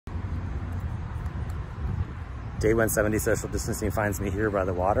Day 170 social distancing finds me here by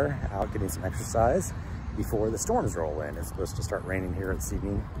the water, out getting some exercise before the storms roll in. It's supposed to start raining here this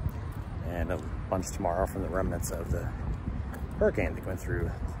evening and a bunch tomorrow from the remnants of the hurricane that went through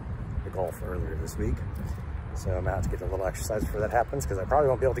the Gulf earlier this week. So I'm out to get a little exercise before that happens, because I probably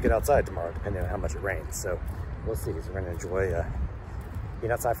won't be able to get outside tomorrow depending on how much it rains. So we'll see. So we're going to enjoy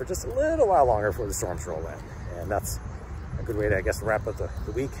being outside for just a little while longer before the storms roll in. And that's a good way to, I guess, wrap up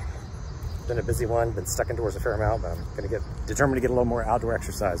the week. Been a busy one, been stuck indoors a fair amount, but I'm going to get determined to get a little more outdoor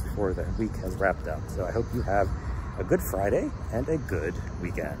exercise before the week has wrapped up. So I hope you have a good Friday and a good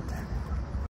weekend.